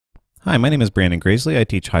Hi, my name is Brandon Graisley. I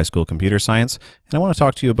teach high school computer science, and I want to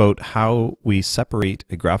talk to you about how we separate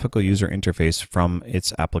a graphical user interface from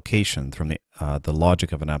its application, from the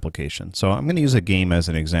logic of an application. So I'm going to use a game as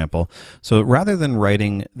an example. So rather than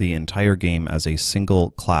writing the entire game as a single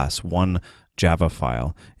class, one Java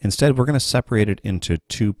file, instead we're going to separate it into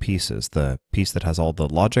two pieces. The piece that has all the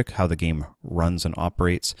logic, how the game runs and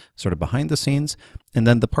operates sort of behind the scenes, and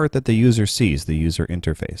then the part that the user sees, the user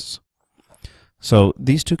interface. So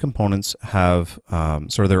these two components have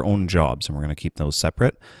sort of their own jobs, and we're going to keep those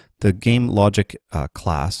separate. The game logic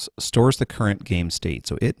class stores the current game state,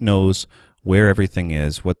 so it knows where everything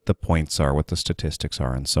is, what the points are, what the statistics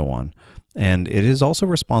are, and so on. And it is also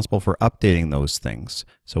responsible for updating those things.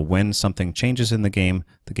 So when something changes in the game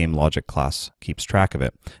logic class keeps track of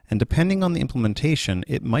it. And depending on the implementation,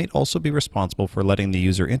 it might also be responsible for letting the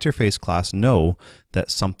user interface class know that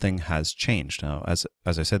something has changed. Now, as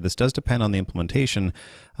I said, this does depend on the implementation.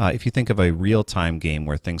 If you think of a real-time game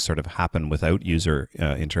where things sort of happen without user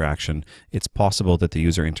interaction, it's possible that the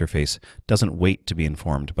user interface doesn't wait to be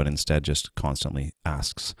informed, but instead just constantly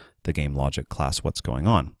asks the game logic class what's going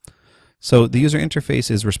on. So the user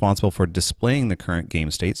interface is responsible for displaying the current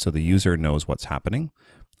game state so the user knows what's happening.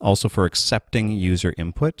 Also for accepting user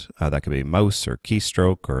input, that could be mouse or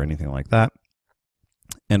keystroke or anything like that.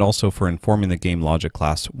 And also for informing the game logic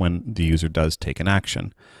class when the user does take an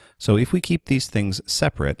action. So if we keep these things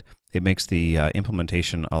separate, it makes the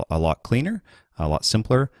implementation a lot cleaner, a lot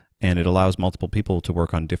simpler, and it allows multiple people to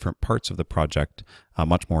work on different parts of the project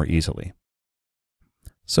much more easily.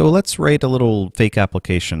 So let's write a little fake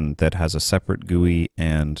application that has a separate GUI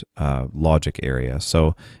and logic area.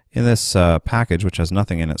 So in this package, which has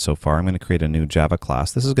nothing in it so far, I'm going to create a new Java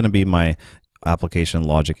class. This is going to be my application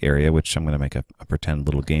logic area, which I'm going to make a pretend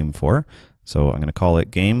little game for. So I'm going to call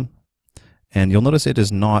it game. And you'll notice it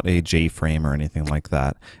is not a JFrame or anything like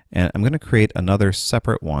that. And I'm going to create another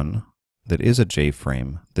separate one that is a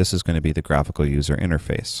JFrame. This is going to be the graphical user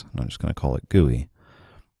interface. And I'm just going to call it GUI.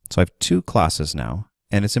 So I have two classes now.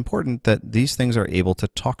 And it's important that these things are able to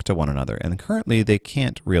talk to one another. And currently they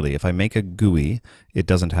can't really. If I make a GUI, it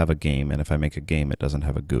doesn't have a game. And if I make a game, it doesn't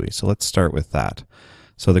have a GUI. So let's start with that.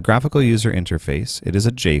 So the graphical user interface, it is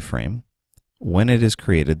a JFrame. When it is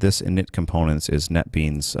created, this init components is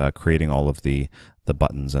NetBeans creating all of the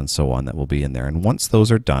buttons and so on that will be in there. And once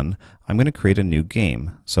those are done, I'm going to create a new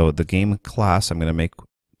game. So the game class, I'm going to make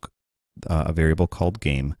a variable called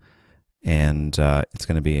game. And it's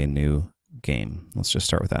going to be a new game. Let's just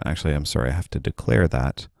start with that. Actually, I'm sorry, I have to declare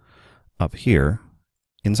that up here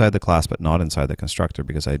inside the class, but not inside the constructor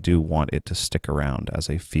because I do want it to stick around as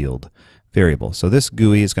a field variable. So this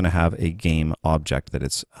GUI is going to have a game object that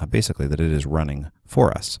it's basically that it is running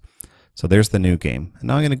for us. So there's the new game. And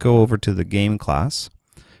now I'm going to go over to the game class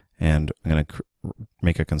and I'm going to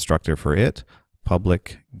make a constructor for it,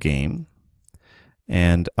 public game,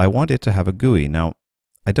 and I want it to have a GUI. Now,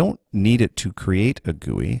 I don't need it to create a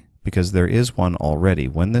GUI because there is one already.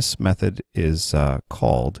 When this method is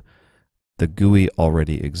called, the GUI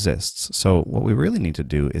already exists. So what we really need to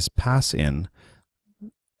do is pass in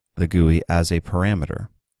the GUI as a parameter.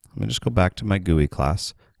 I'm going to just go back to my GUI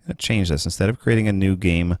class. I'm going to change this. Instead of creating a new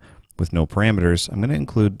game with no parameters, I'm going to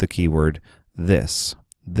include the keyword this.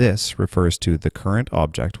 This refers to the current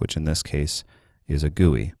object, which in this case is a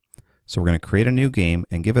GUI. So we're going to create a new game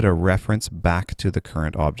and give it a reference back to the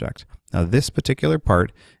current object. Now this particular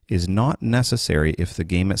part is not necessary if the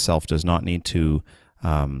game itself does not need to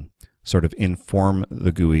sort of inform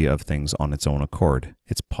the GUI of things on its own accord.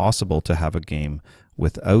 It's possible to have a game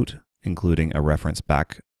without including a reference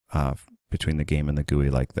back between the game and the GUI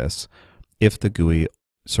like this, if the GUI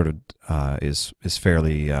sort of is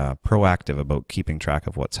fairly proactive about keeping track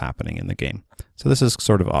of what's happening in the game. So this is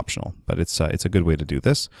sort of optional, but it's a good way to do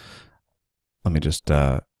this. Let me just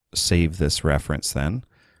save this reference then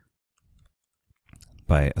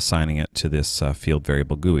by assigning it to this field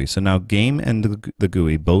variable GUI. So now game and the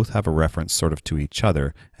GUI both have a reference sort of to each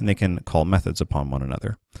other, and they can call methods upon one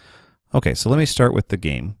another. Okay, so let me start with the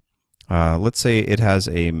game. Let's say it has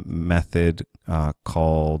a method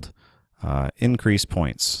called increase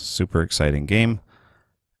points. Super exciting game.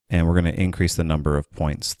 And we're going to increase the number of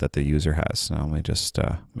points that the user has. Now let me just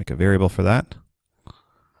make a variable for that.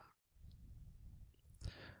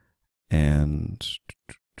 And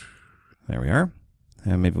there we are.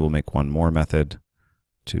 And maybe we'll make one more method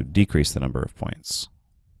to decrease the number of points.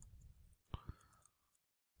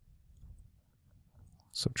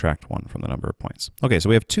 Subtract 1 from the number of points. Okay, so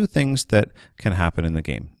we have two things that can happen in the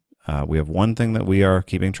game. We have one thing that we are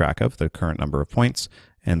keeping track of, the current number of points,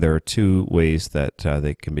 and there are two ways that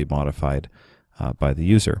they can be modified by the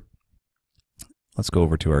user. let's go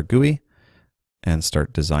over to our GUI and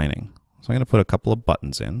start designing. So I'm going to put a couple of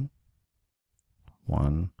buttons in.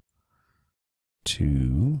 1,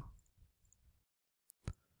 2.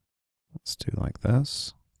 Let's do like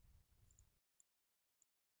this.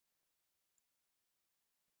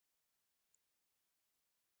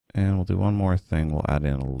 And we'll do one more thing. We'll add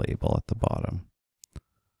in a label at the bottom.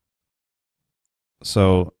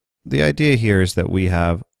 So the idea here is that we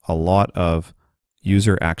have a lot of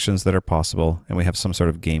user actions that are possible, and we have some sort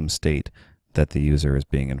of game state that the user is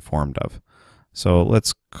being informed of. So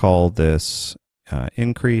let's call this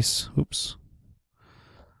increase. Oops.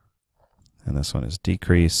 And this one is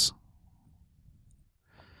decrease.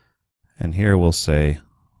 And here we'll say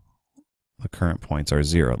the current points are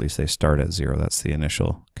 0. At least they start at 0. That's the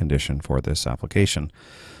initial condition for this application.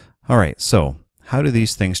 All right, so how do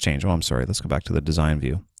these things change? Oh, I'm sorry. Let's go back to the design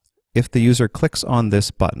view. If the user clicks on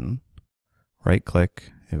this button, right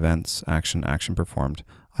click, events, action, action performed,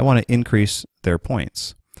 I want to increase their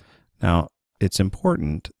points. Now, it's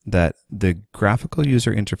important that the graphical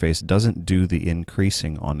user interface doesn't do the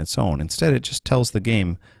increasing on its own. Instead, it just tells the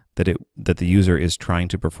game that the user is trying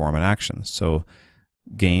to perform an action. So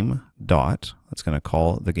game dot, that's going to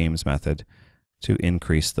call the game's method to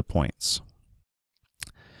increase the points.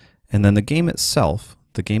 And then the game itself,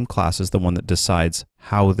 the game class, is the one that decides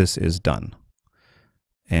how this is done.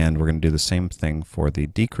 And we're going to do the same thing for the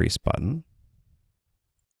decrease button.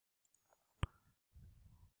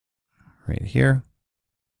 Right here.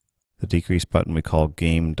 The decrease button we call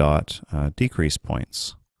game dot decrease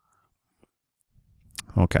points.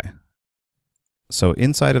 Okay. So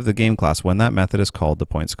inside of the game class, when that method is called, the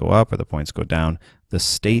points go up or the points go down. The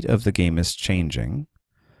state of the game is changing.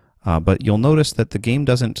 But you'll notice that the game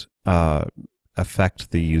doesn't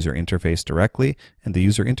affect the user interface directly, and the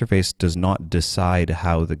user interface does not decide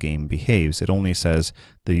how the game behaves. It only says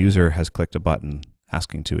the user has clicked a button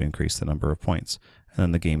asking to increase the number of points, and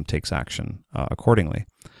then the game takes action accordingly.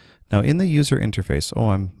 Now in the user interface, oh,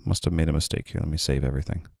 I must have made a mistake here. Let me save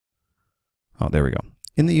everything. Oh, there we go.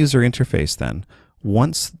 In the user interface then,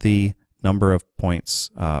 once the number of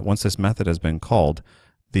points, once this method has been called,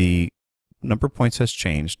 the number of points has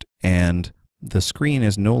changed and the screen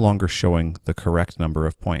is no longer showing the correct number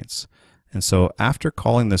of points. And so after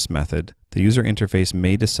calling this method, the user interface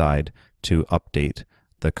may decide to update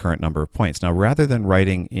the current number of points. Now, rather than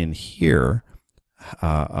writing in here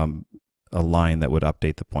a line that would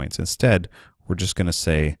update the points, instead, we're just going to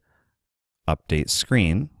say update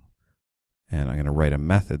screen, and I'm going to write a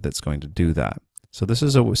method that's going to do that. So this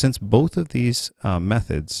is since both of these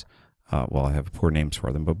methods, well, I have poor names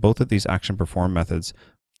for them, but both of these action perform methods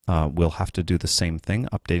will have to do the same thing,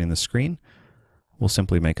 updating the screen. We'll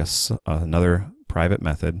simply make another private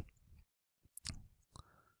method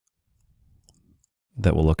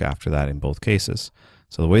that will look after that in both cases.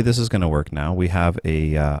 So the way this is going to work now, we have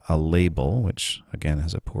a label, which again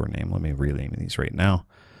has a poor name. Let me rename these right now.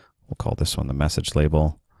 We'll call this one the message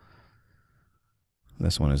label.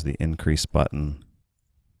 This one is the increase button,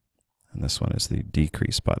 and this one is the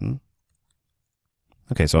decrease button.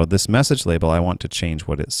 Okay, so this message label, I want to change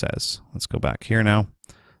what it says. Let's go back here now.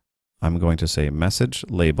 I'm going to say message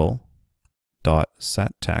label dot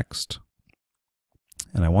set text,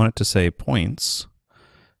 and I want it to say points,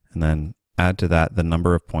 and then add to that the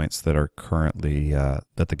number of points that are currently that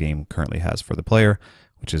the game currently has for the player,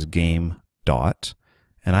 which is game dot,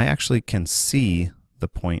 and I actually can see the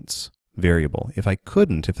points variable. If I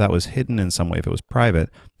couldn't, if that was hidden in some way, if it was private,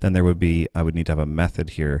 then I would need to have a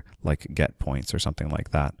method here like get points or something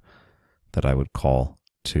like that that I would call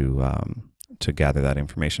to gather that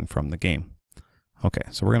information from the game. Okay,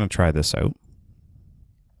 so we're going to try this out.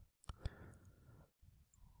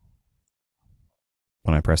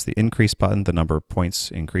 When I press the increase button, the number of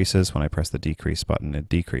points increases. When I press the decrease button, it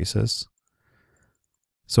decreases.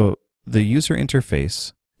 So the user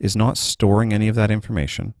interface is not storing any of that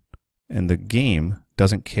information, and the game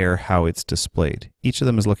doesn't care how it's displayed. Each of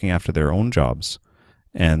them is looking after their own jobs,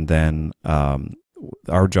 and then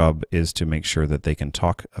our job is to make sure that they can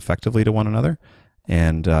talk effectively to one another.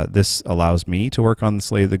 And this allows me to work on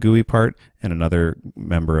the GUI part, and another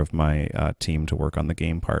member of my team to work on the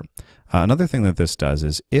game part. Another thing that this does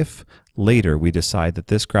is if later we decide that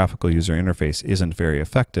this graphical user interface isn't very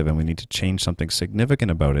effective and we need to change something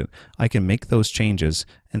significant about it, I can make those changes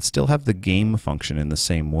and still have the game function in the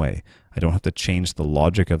same way. I don't have to change the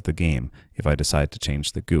logic of the game if I decide to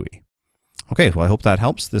change the GUI. Okay, well, I hope that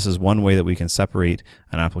helps. This is one way that we can separate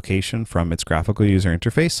an application from its graphical user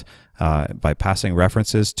interface by passing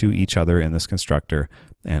references to each other in this constructor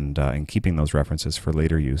and keeping those references for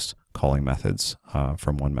later use, calling methods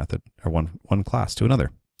from one method or one class to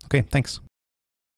another. Okay, thanks.